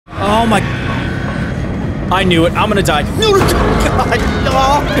Oh my... I knew it. I'm gonna die. No, God.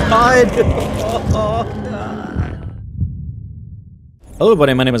 Oh, God. Oh, God. Hello,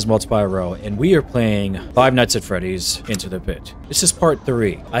 everybody. My name is Multiplier, and we are playing Five Nights at Freddy's Into the Pit. This is part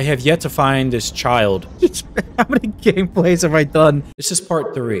 3. I have yet to find this child. How many gameplays have I done? This is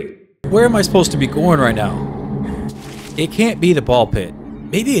part 3. Where am I supposed to be going right now? It can't be the ball pit.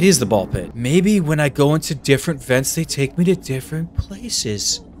 Maybe it is the ball pit. Maybe when I go into different vents, they take me to different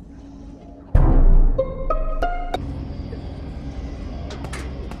places.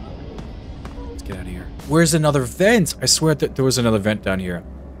 Let's get out of here. Where's another vent? I swear that there was another vent down here.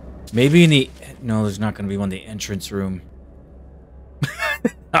 Maybe in the... No, there's not going to be one in the entrance room.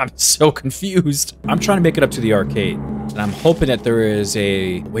 I'm so confused. I'm trying to make it up to the arcade. And I'm hoping that there is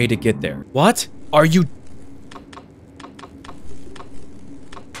a way to get there. What? Are you...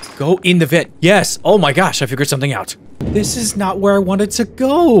 Go in the vent. Yes. Oh my gosh, I figured something out. This is not where I wanted to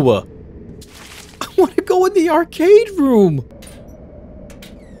go. I want to go in the arcade room.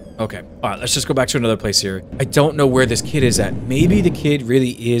 Okay. All right, let's just go back to another place here. I don't know where this kid is at. Maybe the kid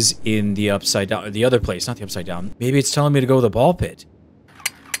really is in the upside down, or the other place, not the upside down. Maybe it's telling me to go to the ball pit.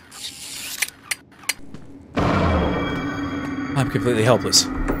 I'm completely helpless.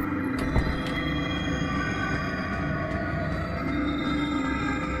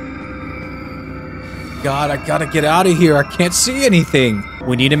 God, I gotta get out of here. I can't see anything.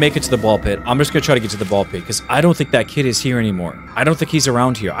 We need to make it to the ball pit. I'm just gonna try to get to the ball pit because I don't think that kid is here anymore. I don't think he's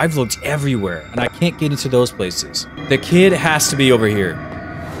around here. I've looked everywhere and I can't get into those places. The kid has to be over here.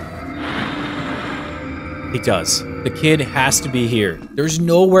 He does. The kid has to be here. There's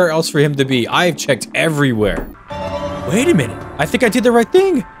nowhere else for him to be. I have checked everywhere. Wait a minute. I think I did the right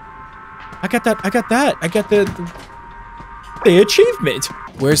thing. I got that. I got the achievement.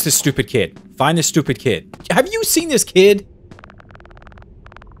 Where's this stupid kid? Find this stupid kid. Have you seen this kid?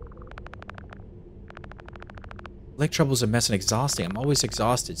 Leg trouble's a mess and exhausting. I'm always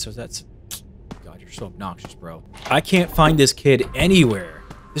exhausted, so that's... God, you're so obnoxious, bro. I can't find this kid anywhere.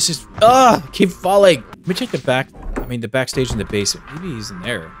 This is... Ugh! Keep falling! Let me check the back... I mean, the backstage in the basement. Maybe he's in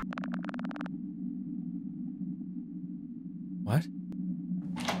there. What?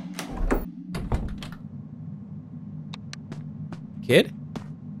 Kid?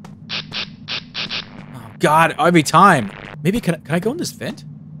 Oh God, every time. Maybe can I go in this vent?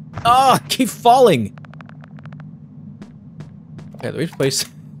 Oh, keep falling. Okay, let me place.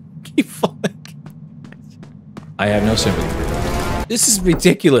 Keep falling. I have no sympathy for that. This is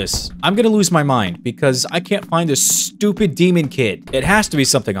ridiculous. I'm gonna lose my mind because I can't find this stupid demon kid. It has to be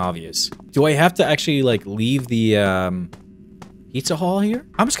something obvious. Do I have to actually like leave the pizza hall here?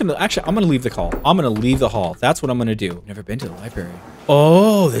 I'm gonna leave the hall. I'm gonna leave the hall. That's what I'm gonna do. Never been to the library.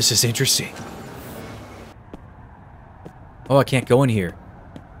 Oh, this is interesting. Oh, I can't go in here.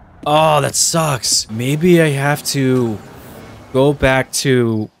 Oh, that sucks. Maybe I have to go back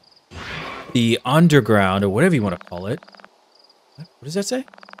to the underground or whatever you want to call it. What does that say?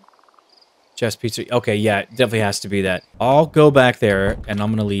 Jeff's Pizza. Okay, yeah, it definitely has to be that. I'll go back there and I'm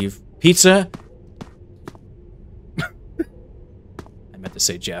gonna leave pizza. I meant to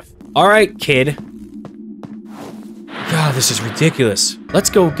say Jeff. All right, kid. God, this is ridiculous. Let's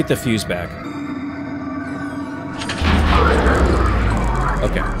go get the fuse back.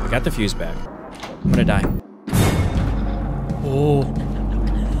 Okay, I got the fuse back. I'm gonna die. Oh.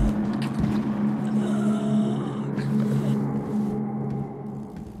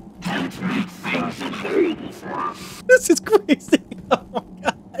 This is crazy. Oh my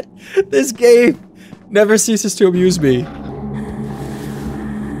God. This game never ceases to amuse me.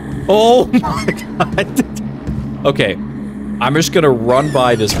 Oh my God. Okay, I'm just gonna run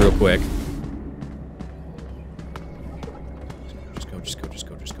by this real quick.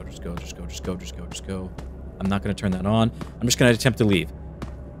 Just go. I'm not gonna turn that on. I'm just gonna attempt to leave.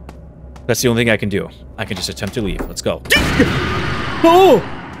 That's the only thing I can do. I can just attempt to leave. Let's go. Oh!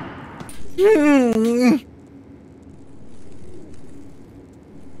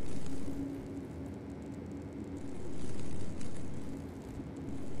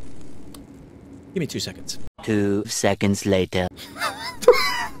 Give me 2 seconds. 2 seconds later.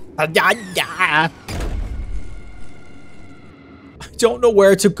 I don't know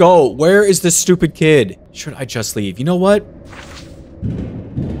where to go. Where is this stupid kid? Should I just leave? You know what?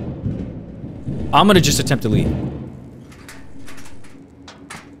 I'm gonna just attempt to leave.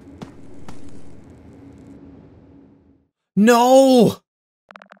 No!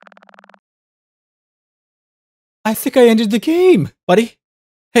 I think I ended the game, buddy.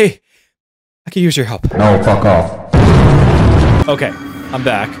 Hey, I could use your help. No, fuck off. Okay, I'm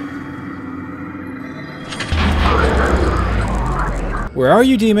back. Where are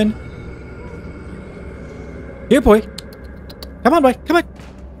you, demon? Here, boy. Come on, boy. Come on.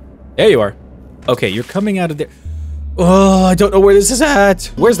 There you are. Okay, you're coming out of there. Oh, I don't know where this is at.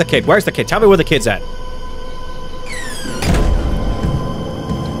 Where's the kid? Where's the kid? Tell me where the kid's at.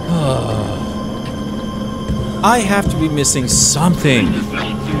 I have to be missing something.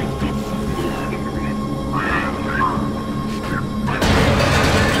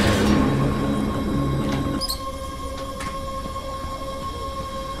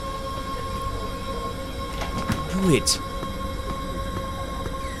 Do it.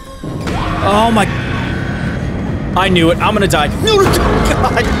 Oh my... I knew it. I'm gonna die. No,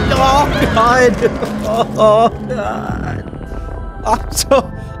 God. Oh, God. Oh, God.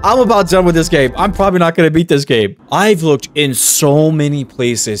 I'm about done with this game. I'm probably not gonna beat this game. I've looked in so many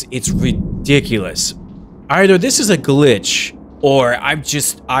places. It's ridiculous. Either this is a glitch, or I'm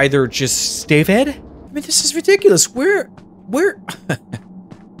just either just stay fed. I mean, this is ridiculous. Where? At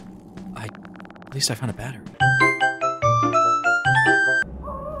least I found a battery.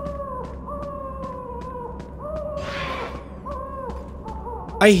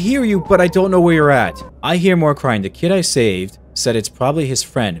 I hear you, but I don't know where you're at. I hear more crying. The kid I saved said it's probably his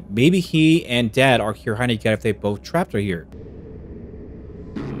friend. Maybe he and Dad are here hiding together if they both trapped her here.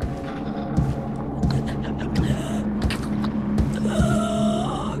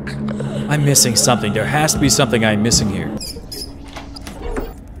 I'm missing something. There has to be something I'm missing here.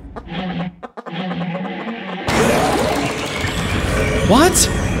 What?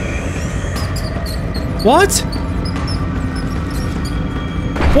 What?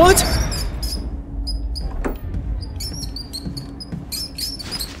 What?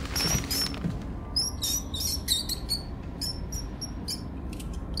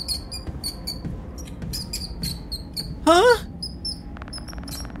 Huh?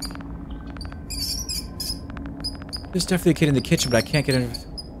 There's definitely a kid in the kitchen, but I can't get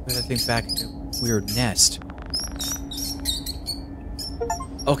everything back into a weird nest.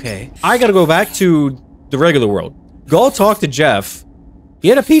 Okay. I gotta go back to the regular world. Go talk to Jeff.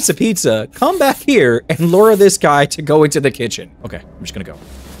 Get a pizza, come back here, and lure this guy to go into the kitchen. Okay, I'm just gonna go.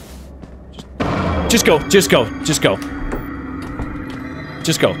 Just go.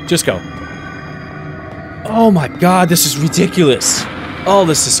 Oh my God, this is ridiculous. Oh,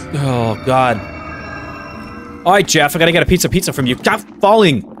 God. All right, Jeff, I gotta get a pizza from you. Stop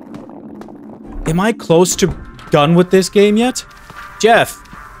falling. Am I close to done with this game yet? Jeff,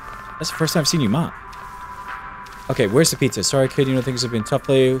 that's the first time I've seen you, Mom. Okay, where's the pizza? Sorry, kid, you know things have been tough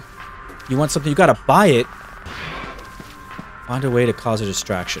lately. You want something, you gotta buy it. Find a way to cause a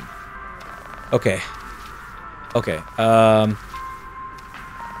distraction. Okay. Okay,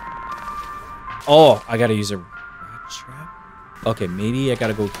 oh, I gotta use a rat trap? Okay, maybe I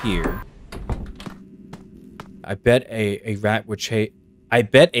gotta go here. I bet a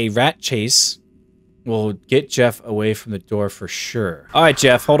rat chase will get Jeff away from the door for sure. Alright,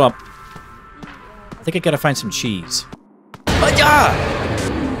 Jeff, hold up. I think I gotta find some cheese.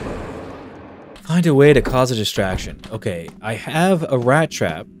 Find a way to cause a distraction. Okay, I have a rat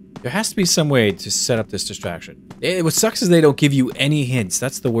trap. There has to be some way to set up this distraction. What sucks is they don't give you any hints.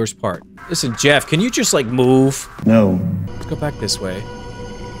 That's the worst part. Listen, Jeff, can you just, like, move? No. Let's go back this way.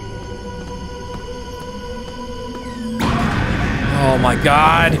 Oh my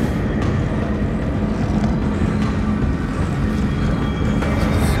God!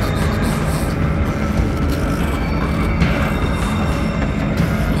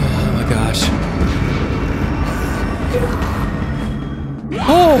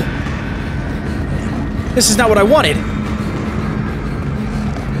 Oh! This is not what I wanted!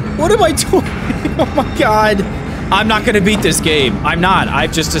 What am I doing? Oh my God! I'm not gonna beat this game. I'm not.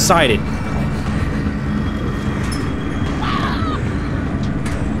 I've just decided.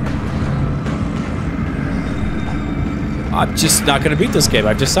 I'm just not gonna beat this game.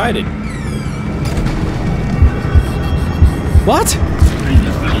 I've decided. What?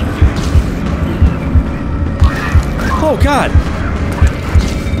 Oh God!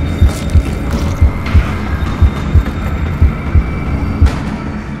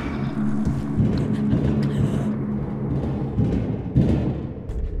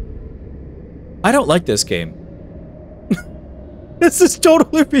 I don't like this game. This is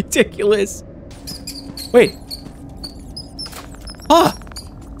totally ridiculous. Wait. Ah!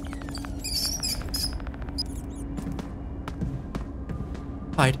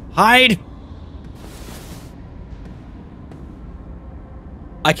 Hide. Hide!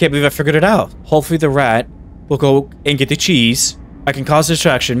 I can't believe I figured it out. Hopefully the rat will go and get the cheese. I can cause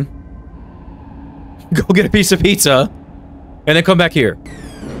distraction. Go get a piece of pizza. And then come back here.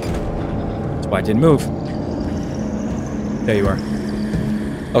 That's why I didn't move. There you are.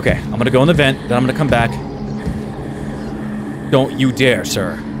 Okay, I'm gonna go in the vent, then I'm gonna come back. Don't you dare,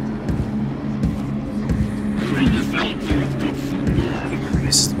 sir.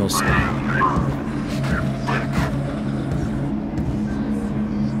 This is the most...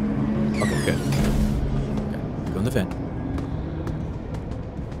 Okay, good. Okay, go in the vent.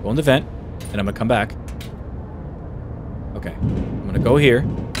 Go in the vent, and I'm gonna come back. Okay, I'm gonna go here.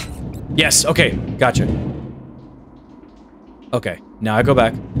 Yes, okay, gotcha. Okay, now I go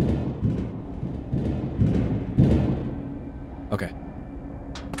back. Okay.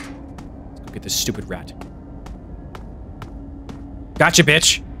 Let's go get this stupid rat. Gotcha,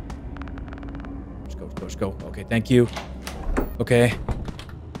 bitch! Let's go. Okay, thank you. Okay.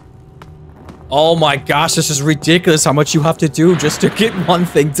 Oh my gosh, this is ridiculous how much you have to do just to get one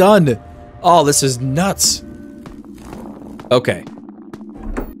thing done. Oh, this is nuts. Okay.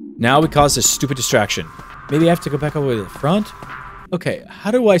 Now we caused this stupid distraction. Maybe I have to go back all the way to the front? Okay, how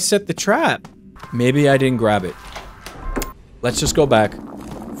do I set the trap? Maybe I didn't grab it. Let's just go back.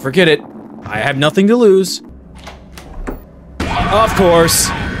 Forget it. I have nothing to lose. Of course.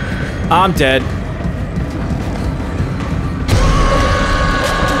 I'm dead.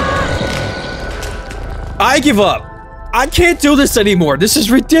 I give up. I can't do this anymore. This is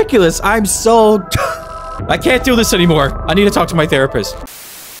ridiculous. I'm so... I can't do this anymore. I need to talk to my therapist.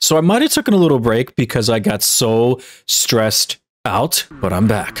 So I might have taken a little break because I got so stressed out, but I'm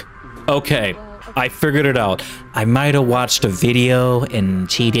back. Okay, I figured it out. I might have watched a video and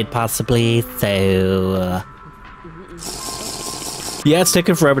cheated possibly, so... Yeah, it's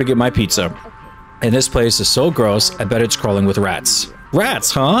taken forever to get my pizza. And this place is so gross, I bet it's crawling with rats.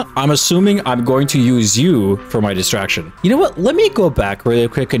 Rats, huh? I'm assuming I'm going to use you for my distraction. You know what? Let me go back really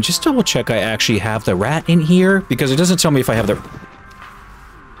quick and just double check I actually have the rat in here, because it doesn't tell me if I have the...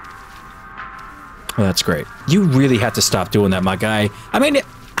 Oh, that's great. You really have to stop doing that, my guy. I mean,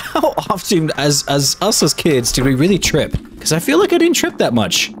 how often as us as kids did we really trip? Because I feel like I didn't trip that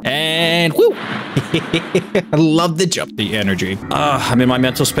much. And whoo! I love the jump, the energy. I'm in my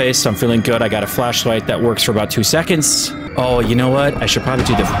mental space. I'm feeling good. I got a flashlight that works for about 2 seconds. Oh, you know what? I should probably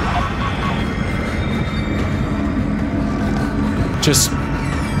do the... Just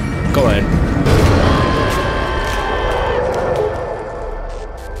go ahead.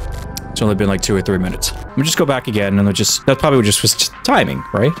 It's only been like 2 or 3 minutes. Let me just go back again, and that probably just was just timing,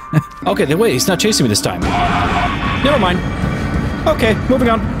 right? Okay, then wait, he's not chasing me this time. Never mind. Okay, moving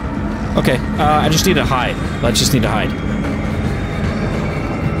on. Okay, I just need to hide. Let's just need to hide.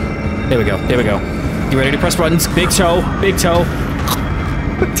 There we go, there we go. You ready to press buttons? Big toe, big toe.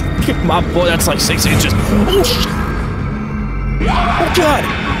 My boy, that's like 6 inches. Oh, shit. Oh, God.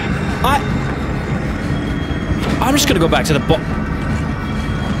 I'm just gonna go back to the ball.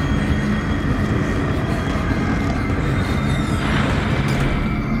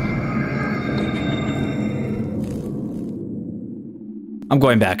 I'm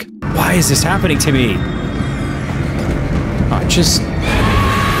going back. Why is this happening to me?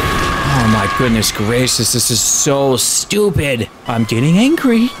 Oh my goodness gracious, this is so stupid. I'm getting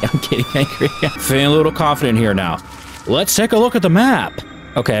angry. I'm feeling a little confident here now. Let's take a look at the map.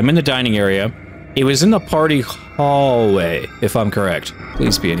 Okay, I'm in the dining area. It was in the party hallway, if I'm correct.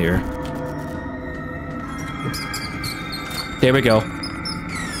 Please be in here. There we go.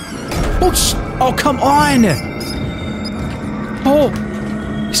 Oh, come on! Oh!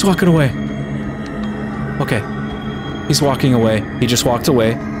 He's walking away. Okay. He's walking away. He just walked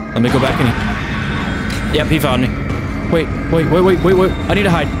away. Let me go back and... Yep, he found me. Wait. I need to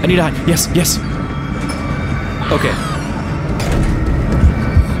hide. Yes. Okay.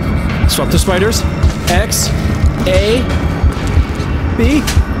 Swap the spiders. X. A. B.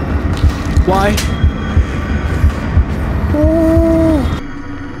 Y. Oh.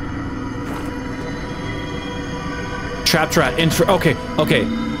 Trapped rat. Okay.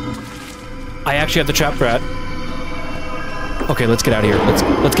 I actually have the trapped rat. Okay, let's get out of here.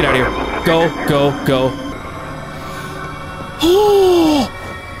 Let's get out of here. Go.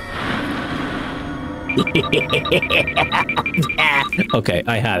 Okay,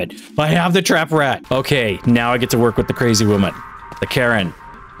 I have it. I have the trap rat. Okay, now I get to work with the crazy woman. The Karen.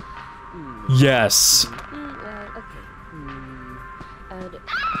 Yes.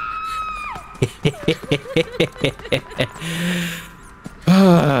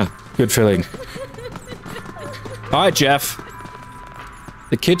 Good feeling. Alright, Jeff.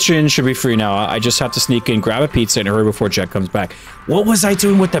 The kitchen should be free now. I just have to sneak in, grab a pizza, and hurry before Jack comes back. What was I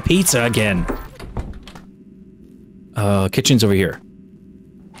doing with the pizza again? Kitchen's over here.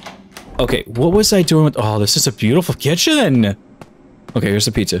 Okay, what was I doing with... Oh, this is a beautiful kitchen! Okay, here's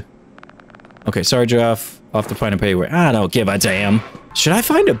the pizza. Okay, sorry, Jeff. I'll have to find a pay where... I don't give a damn. Should I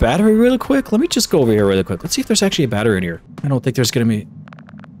find a battery really quick? Let me just go over here really quick. Let's see if there's actually a battery in here. I don't think there's gonna be...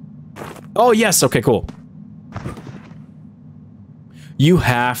 Oh, yes. Okay, cool. You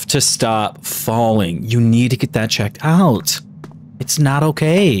have to stop falling. You need to get that checked out. It's not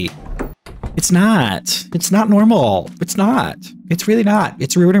okay. It's not. It's not normal. It's not. It's really not.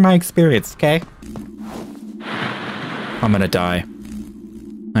 It's ruining my experience, okay? I'm gonna die.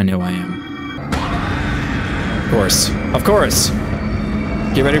 I know I am. Of course. Of course.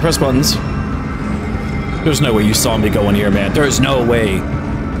 Get ready to press buttons. There's no way you saw me go in here, man. There's no way.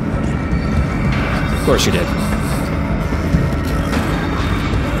 Of course you did.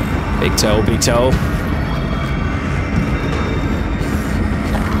 Big toe, big toe.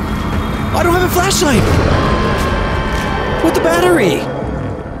 I don't have a flashlight! With the battery!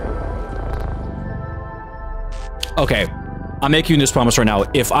 Okay, I'm making you this promise right now.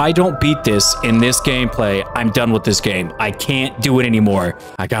 If I don't beat this in this gameplay, I'm done with this game. I can't do it anymore.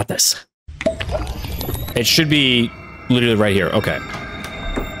 I got this. It should be literally right here. Okay.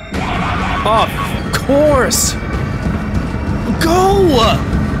 Of course! Go!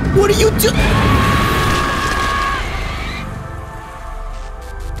 What are you doing?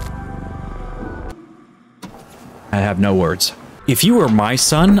 I have no words. If you were my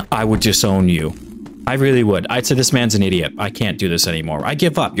son, I would disown you. I really would. I'd say this man's an idiot. I can't do this anymore. I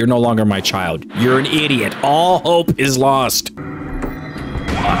give up. You're no longer my child. You're an idiot. All hope is lost.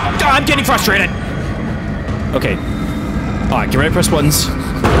 I'm getting frustrated. Okay. All right, get ready to press buttons.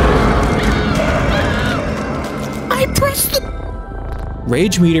 I pressed the...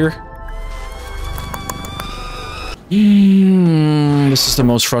 Rage meter. This is the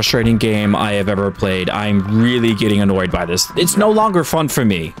most frustrating game I have ever played. I'm really getting annoyed by this. It's no longer fun for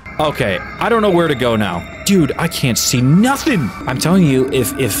me. Okay, I don't know where to go now. Dude, I can't see nothing. I'm telling you,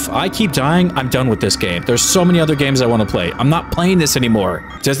 if I keep dying, I'm done with this game. There's so many other games I want to play. I'm not playing this anymore.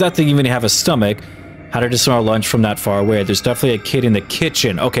 Does that thing even have a stomach? How did it smell lunch from that far away? There's definitely a kid in the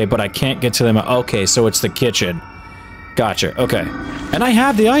kitchen. Okay, but I can't get to them. Okay, so it's the kitchen. Gotcha, okay. And I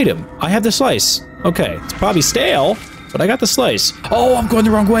have the item. I have the slice. Okay, it's probably stale, but I got the slice. Oh, I'm going the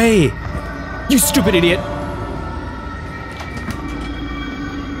wrong way. You stupid idiot.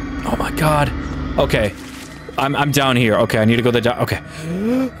 Oh my god. Okay. I'm down here. Okay, I need to go down. Okay.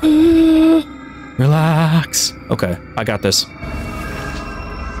 Relax. Okay, I got this.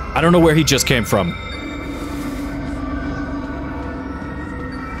 I don't know where he just came from.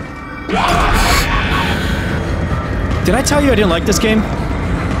 Did I tell you I didn't like this game?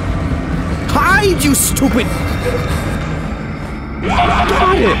 Hide, you stupid!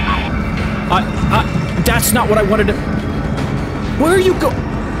 Got it! That's not what I wanted to... Where are you go...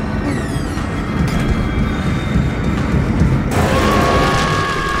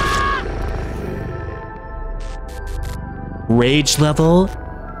 Rage level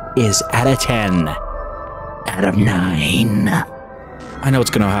is at a 10 out of 9. I know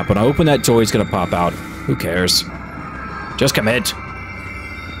what's gonna happen. I open that door, he's gonna pop out. Who cares? Just commit.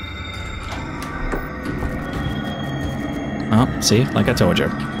 Oh, see? Like I told you.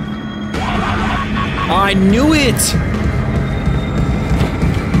 I knew it!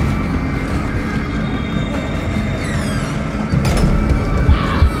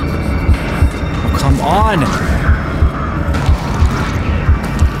 Oh, come on!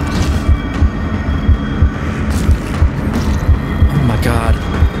 Oh my god.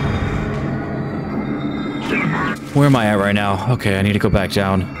 Where am I at right now? Okay, I need to go back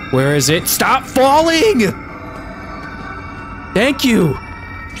down. Where is it? Stop falling! Thank you!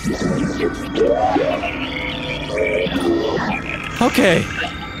 Okay.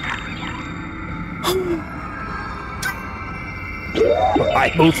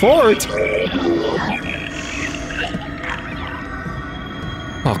 I move forward!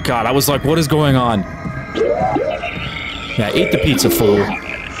 Oh god, I was like, what is going on? Yeah, eat the pizza, fool.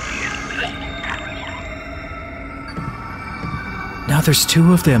 Now there's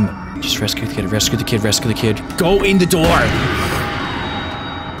two of them. Just rescue the kid, rescue the kid, rescue the kid. Go in the door!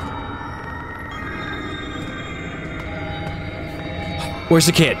 Where's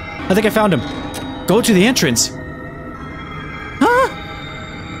the kid? I think I found him. Go to the entrance. Huh?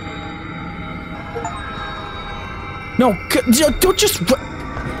 No, don't just...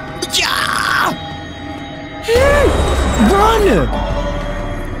 Yeah! Run!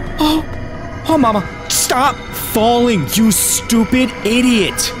 Oh, mama. Stop falling, you stupid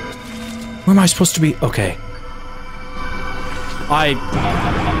idiot! Where am I supposed to be? Okay. I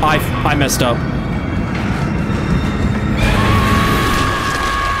messed up.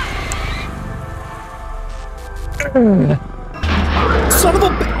 Son of a...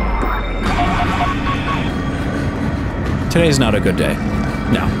 Today's not a good day.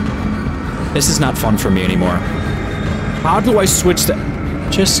 No. This is not fun for me anymore. How do I switch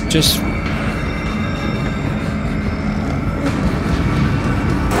that? Just...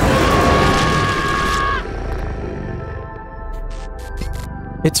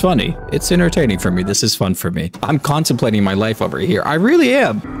 It's funny. It's entertaining for me. This is fun for me. I'm contemplating my life over here. I really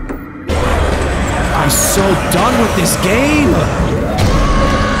am. I'm so done with this game.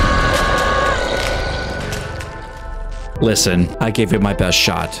 Listen, I gave it my best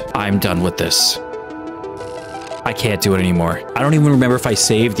shot. I'm done with this. I can't do it anymore. I don't even remember if I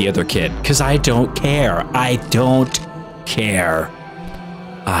saved the other kid, because I don't care. I don't care.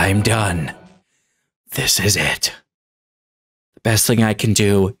 I'm done. This is it. The best thing I can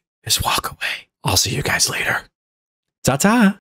do is walk away. I'll see you guys later. Ta-ta.